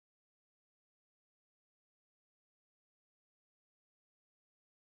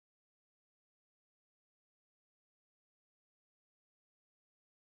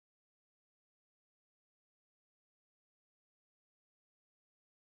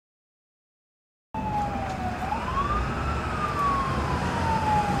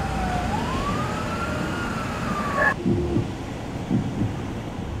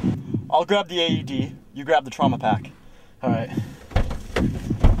I'll grab the AED. You grab the trauma pack. All right.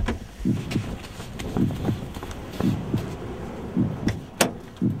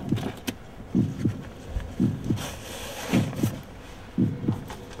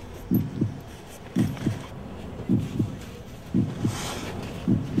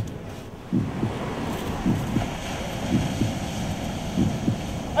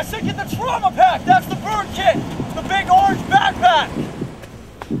 I said get the trauma pack! That's the bird kit! The big orange backpack!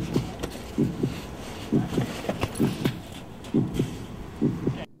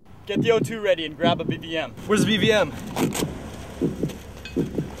 Get the O2 ready and grab a BVM. Where's the BVM?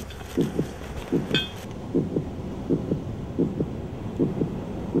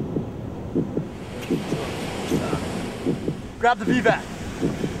 Grab the VVAC.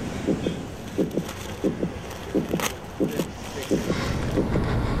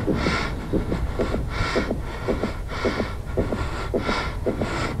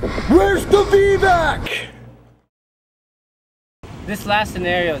 Where's the VVAC? This last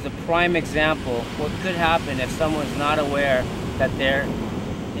scenario is a prime example of what could happen if someone's not aware that they're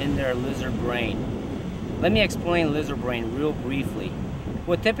in their lizard brain. Let me explain lizard brain real briefly.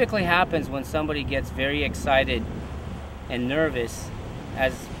 What typically happens when somebody gets very excited and nervous,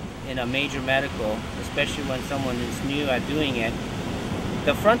 as in a major medical, especially when someone is new at doing it,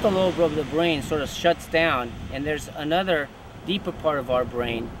 the frontal lobe of the brain sort of shuts down, and there's another deeper part of our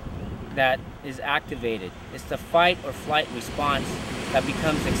brain that is activated. It's the fight or flight response that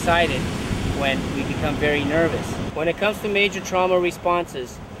becomes excited when we become very nervous. When it comes to major trauma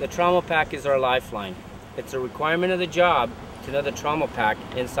responses, the trauma pack is our lifeline. It's a requirement of the job to know the trauma pack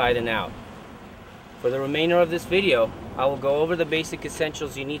inside and out. For the remainder of this video, I will go over the basic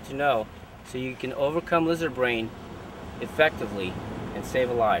essentials you need to know so you can overcome lizard brain effectively and save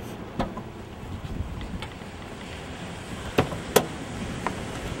a life.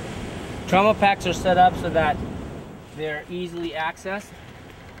 Trauma packs are set up so that they're easily accessed.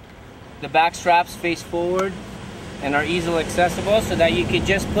 The back straps face forward and are easily accessible so that you can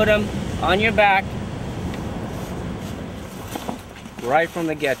just put them on your back right from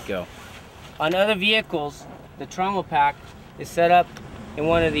the get-go. On other vehicles, the trauma pack is set up in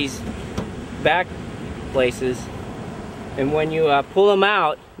one of these back places, and when you pull them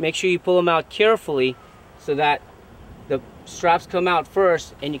out, make sure you pull them out carefully so that the straps come out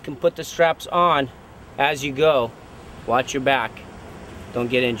first and you can put the straps on as you go. Watch your back. Don't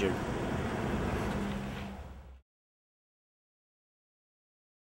get injured.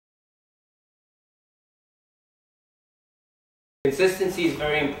 Consistency is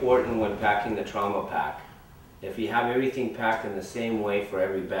very important when packing the trauma pack. If you have everything packed in the same way for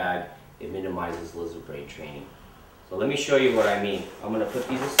every bag, it minimizes lizard brain training. So let me show you what I mean. I'm going to put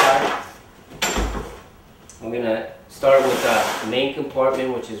these aside. I'm going to start with the main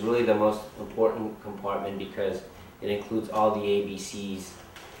compartment, which is really the most important compartment because it includes all the ABCs,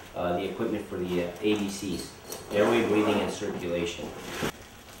 the equipment for the ABCs, airway, breathing, and circulation.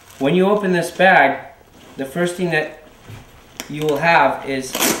 When you open this bag, the first thing that you will have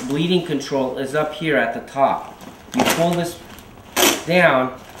is bleeding control is up here at the top. You pull this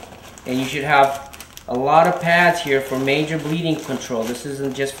down and you should have a lot of pads here for major bleeding control. This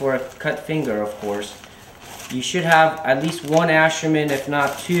isn't just for a cut finger, of course. You should have at least one Asherman, if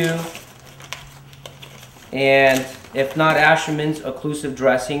not two, and if not Asherman's, occlusive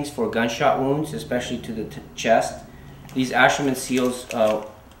dressings for gunshot wounds, especially to the chest. These Asherman seals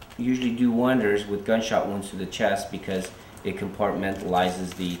usually do wonders with gunshot wounds to the chest because it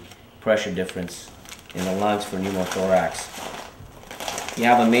compartmentalizes the pressure difference in the lungs for pneumothorax. You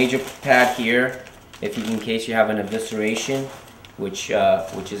have a major pad here in case you have an evisceration, which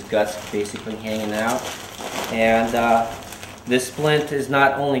is guts basically hanging out. And this splint is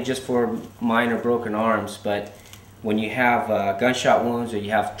not only just for minor broken arms, but when you have gunshot wounds or you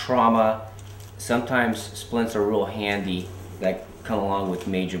have trauma, sometimes splints are real handy that come along with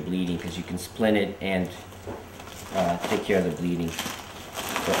major bleeding because you can splint it and take care of the bleeding.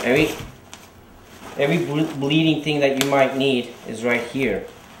 So every bleeding thing that you might need is right here.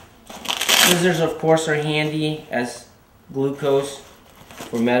 Scissors, of course, are handy as glucose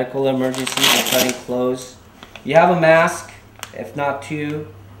for medical emergencies and cutting clothes. You have a mask, if not two,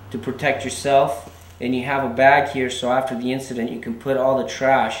 to protect yourself, and you have a bag here so after the incident you can put all the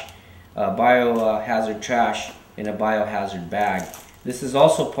trash, biohazard trash, in a biohazard bag. This is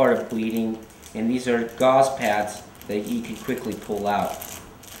also part of bleeding, and these are gauze pads that you can quickly pull out.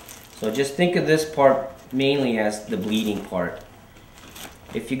 So just think of this part mainly as the bleeding part.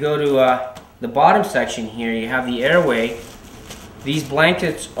 If you go to the bottom section here, you have the airway. These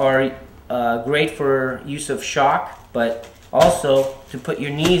blankets are great for use of shock, but Also, to put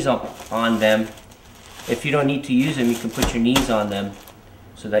your knees on them, if you don't need to use them, you can put your knees on them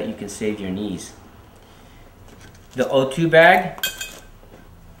so that you can save your knees. The O2 bag,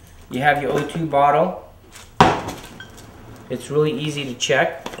 you have your O2 bottle. It's really easy to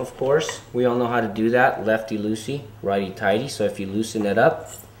check, of course. We all know how to do that, lefty loosey, righty tighty. So if you loosen it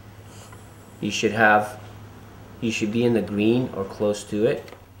up, you should be in the green or close to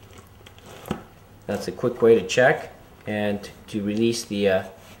it. That's a quick way to check. And to release the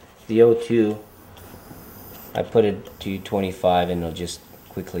O2, I put it to 25 and it'll just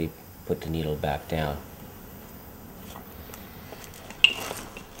quickly put the needle back down.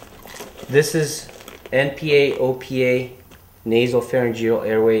 This is NPA, OPA, nasopharyngeal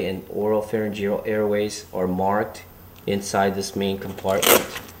airway and oral pharyngeal airways are marked inside this main compartment.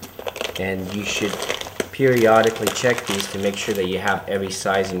 And you should periodically check these to make sure that you have every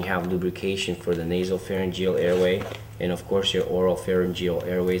size and you have lubrication for the nasopharyngeal airway and of course your oral pharyngeal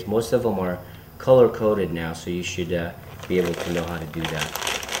airways. Most of them are color coded now, so you should be able to know how to do that.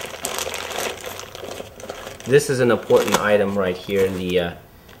 This is an important item right here in the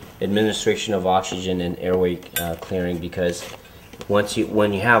administration of oxygen and airway clearing, because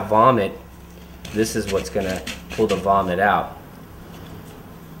when you have vomit, this is what's going to pull the vomit out.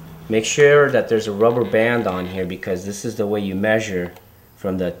 Make sure that there's a rubber band on here, because this is the way you measure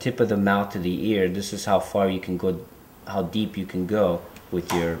from the tip of the mouth to the ear. This is how far you can go, how deep you can go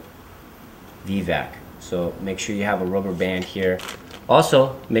with your VVAC. So make sure you have a rubber band here.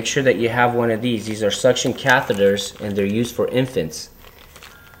 Also, make sure that you have one of these. These are suction catheters and they're used for infants.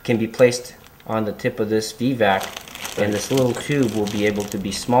 Can be placed on the tip of this VVAC, and this little tube will be able to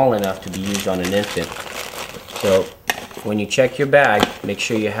be small enough to be used on an infant. So when you check your bag, make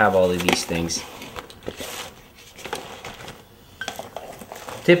sure you have all of these things.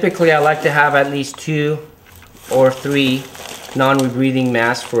 Typically I like to have at least 2 or 3 non-rebreathing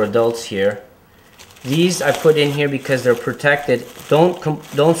masks for adults here. These I put in here because they're protected.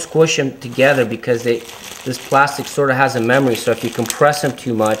 Don't squish them together, because this plastic sort of has a memory, so if you compress them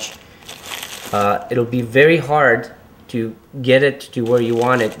too much, it'll be very hard to get it to where you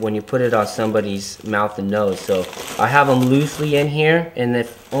want it when you put it on somebody's mouth and nose. So I have them loosely in here, and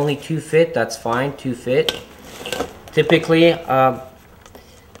if only 2 fit, that's fine, 2 fit. Typically,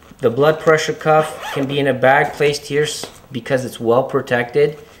 the blood pressure cuff can be in a bag placed here because it's well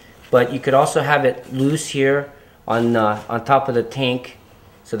protected, but you could also have it loose here on top of the tank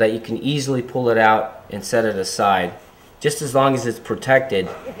so that you can easily pull it out and set it aside, just as long as it's protected.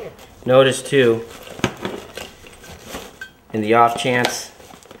 Notice too, in the off chance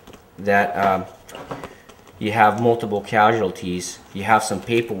that you have multiple casualties, you have some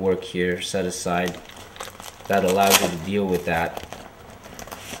paperwork here set aside that allows you to deal with that.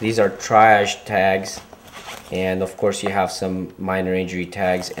 These are triage tags, and of course you have some minor injury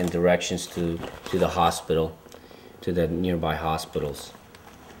tags and directions to the hospital, to the nearby hospitals.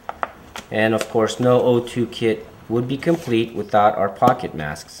 And of course no O2 kit would be complete without our pocket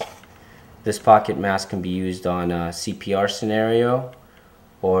masks. This pocket mask can be used on a CPR scenario,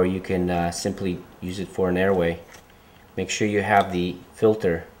 or you can simply use it for an airway. Make sure you have the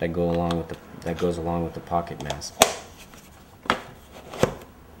filter that goes along with the pocket mask.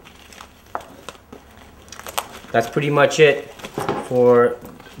 That's pretty much it for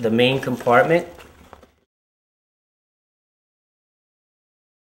the main compartment.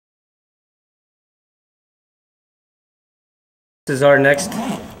 This is our next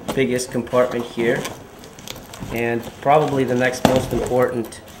biggest compartment here, and probably the next most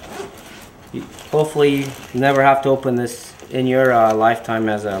important. Hopefully you never have to open this in your lifetime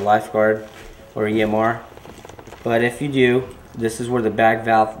as a lifeguard or EMR, but if you do, this is where the bag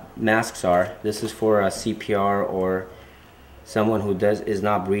valve masks are. This is for a CPR or someone who is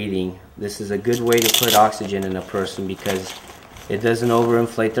not breathing. This is a good way to put oxygen in a person because it doesn't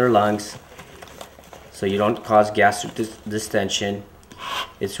overinflate their lungs, so you don't cause gastric distension.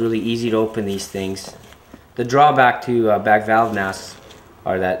 It's really easy to open these things. The drawback to bag valve masks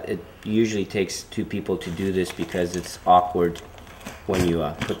are that it usually takes 2 people to do this because it's awkward when you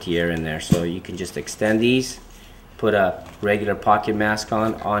put the air in there. So you can just extend these, put a regular pocket mask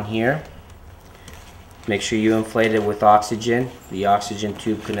on here. Make sure you inflate it with oxygen. The oxygen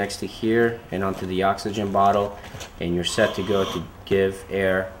tube connects to here and onto the oxygen bottle, and you're set to go to give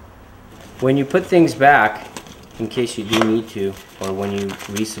air. When you put things back, in case you do need to, or when you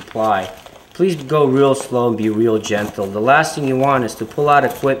resupply, please go real slow and be real gentle. The last thing you want is to pull out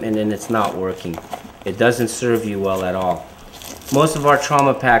equipment and it's not working. It doesn't serve you well at all. Most of our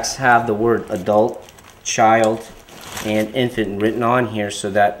trauma packs have the word adult, child, and infant written on here so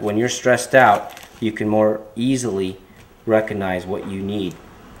that when you're stressed out, you can more easily recognize what you need.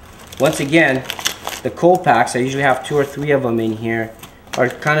 Once again, the cold packs, I usually have 2 or 3 of them in here, are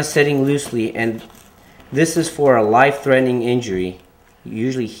kind of sitting loosely, and this is for a life-threatening injury,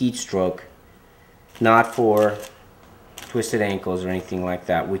 usually heat stroke, not for twisted ankles or anything like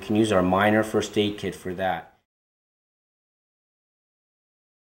that. We can use our minor first aid kit for that.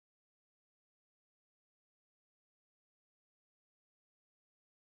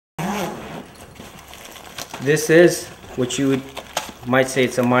 This is what you might say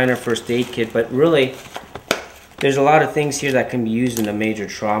it's a minor first aid kit, but really there's a lot of things here that can be used in a major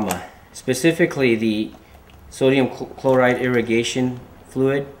trauma. Specifically the sodium chloride irrigation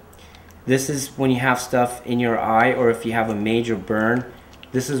fluid. This is when you have stuff in your eye, or if you have a major burn,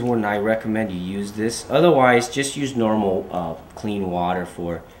 this is when I recommend you use this. Otherwise, just use normal clean water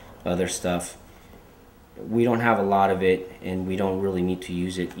for other stuff. We don't have a lot of it, and we don't really need to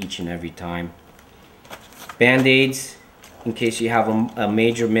use it each and every time. Band-aids, in case you have a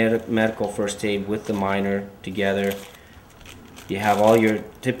major medical first aid with the minor together. You have all your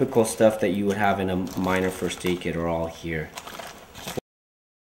typical stuff that you would have in a minor first aid kit are all here.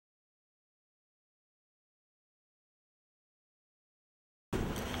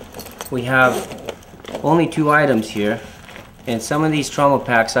 We have only 2 items here, and some of these trauma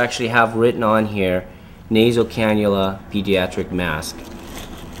packs actually have written on here nasal cannula pediatric mask.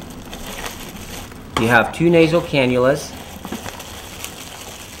 You have 2 nasal cannulas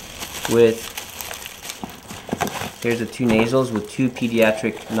with, here's the 2 nasals with 2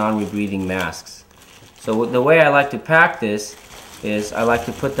 pediatric non-rebreathing masks. So the way I like to pack this is I like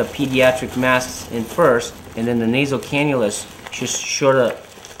to put the pediatric masks in first, and then the nasal cannulas just sort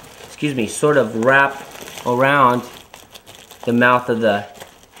of wrap around the mouth of the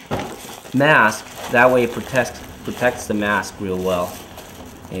mask. That way it protects the mask real well,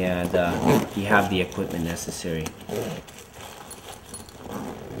 and you have the equipment necessary.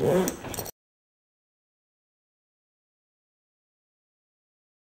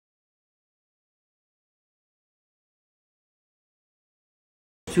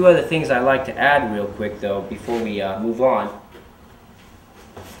 Two other things I like to add real quick though before we move on.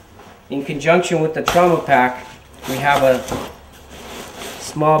 In conjunction with the trauma pack, we have a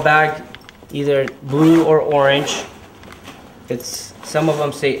small bag, either blue or orange. Some of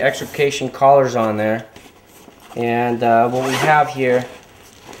them say extrication collars on there. And what we have here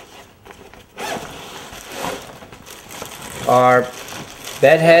are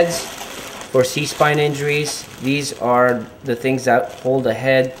bed heads for C-spine injuries. These are the things that hold the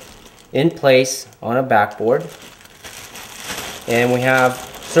head in place on a backboard. And we have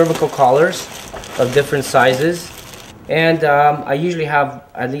cervical collars of different sizes. And I usually have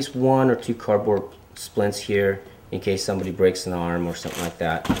at least 1 or 2 cardboard splints here in case somebody breaks an arm or something like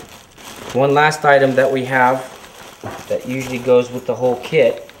that. One last item that we have that usually goes with the whole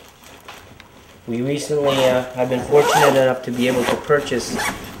kit. We recently have been fortunate enough to be able to purchase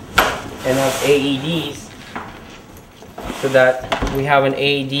enough AEDs so that we have an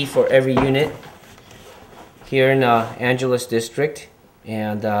AED for every unit here in Angeles District.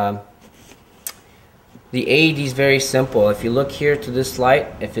 And the AED is very simple. If you look here to this light,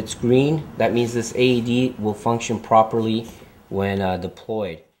 if it's green, that means this AED will function properly when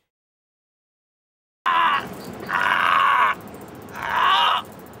deployed.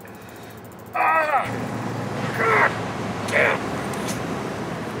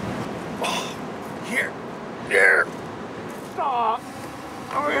 Here. Stop.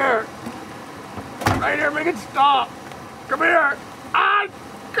 Come here. Right here, make it stop. Come here. Ah,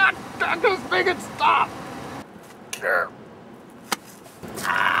 God, just make it stop. Here.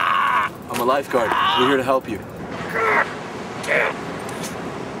 I'm a lifeguard. We're here to help you.